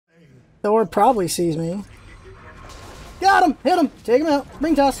Thor probably sees me. Got him! Hit him! Take him out!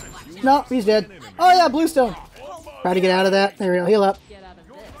 Ring toss! No, he's dead. Oh yeah, Bluestone! Try to get out of that. There we go. Heal up.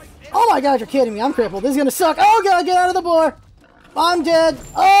 Oh my god, you're kidding me. I'm crippled. This is gonna suck. Oh god, get out of the boar! I'm dead.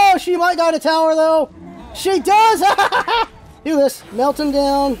 Oh, she might got a tower though. She does! Do this. Melt him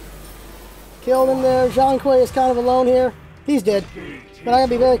down. Killed him there. Jean Quay is kind of alone here. He's dead. But I gotta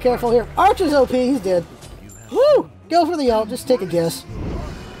be very careful here. Archer's OP. He's dead. Woo! Go for the ult. Just take a guess.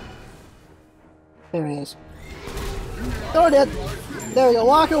 There he is. Thor dead. There we go.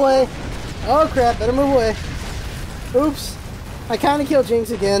 Walk away. Oh crap. Better move away. Oops. I kind of killed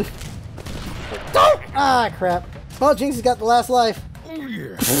Jinx again. Oh! Ah, crap. Well, Jinx has got the last life.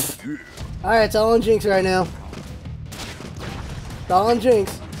 Alright, it's all on Jinx right now. It's all on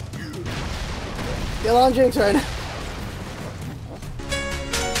Jinx. Get on Jinx right now.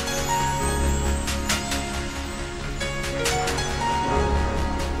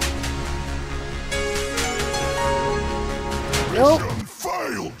 Nope.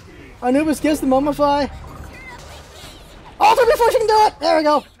 Anubis gets the Mumify. Alter before she can do it! There we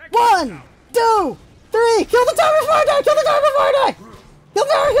go. 1, 2, 3! Kill the tower before I die! Kill the tower before I die! Kill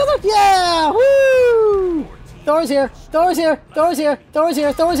the tower! Kill the... Yeah! Woo! Thor's here! Thor's here! Thor's here! Thor's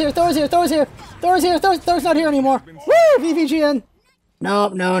here! Thor's here! Thor's here! Thor's here! Thor's here! Thor's not here anymore! Woo! VVGN!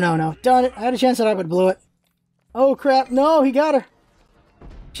 Nope, no, no, no. Darn it. I had a chance that I would blow it. Oh crap. No, he got her.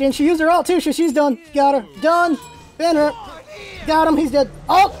 And she used her ult too, so she's done. Got her. Done. Pin her. Got him. He's dead.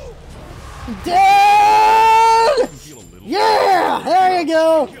 Oh! Dead! Yeah! There you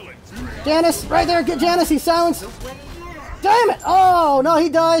go! Janice, right there. Get Janice. He's silenced. Damn it! Oh, no, he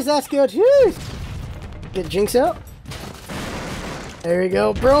dies. That's good. Jeez. Get Jinx out. There you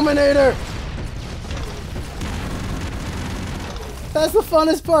go. Brominator! That's the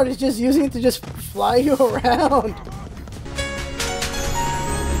funnest part, is just using it to just fly you around.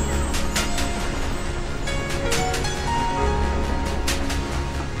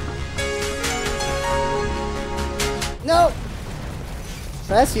 No!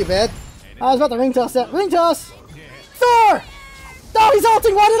 That's too bad. I was about to ring toss that. Ring toss! Thor! Oh, he's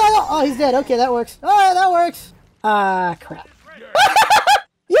ulting! Why did I ult? Oh, he's dead. Okay, that works. Alright, that works. Ah, crap.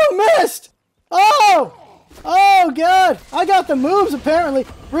 You missed! Oh! Oh, God! I got the moves, apparently.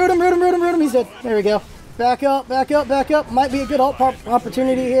 Root him, root him, root him, root him. He's dead. There we go. Back up, back up, back up. Might be a good ult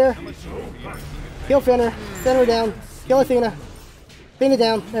opportunity here. Kill Finner. Finner down. Kill Athena. Athena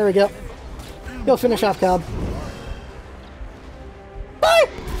down. There we go. He'll finish off Cobb. Bye!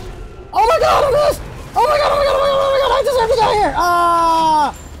 Oh my god, I missed! Oh my god, oh my god, oh my god, oh my god, I deserve to die here!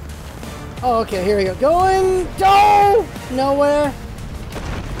 Ah! Oh, okay, here we go. Going... Oh! Nowhere.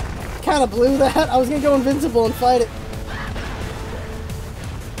 Kind of blew that. I was gonna go invincible and fight it.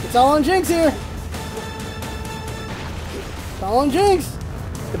 It's all on Jinx here. It's all on Jinx.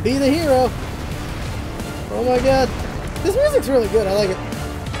 To be the hero. Oh my god. This music's really good. I like it.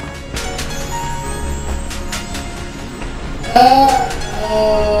 Oh.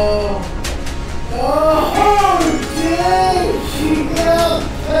 Oh, dang. She got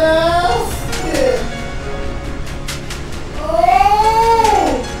past it.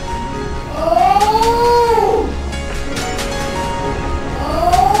 Oh. Oh. Oh.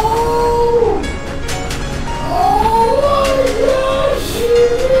 Oh my gosh, she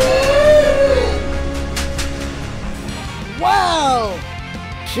did it. Wow.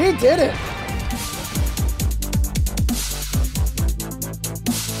 She did it.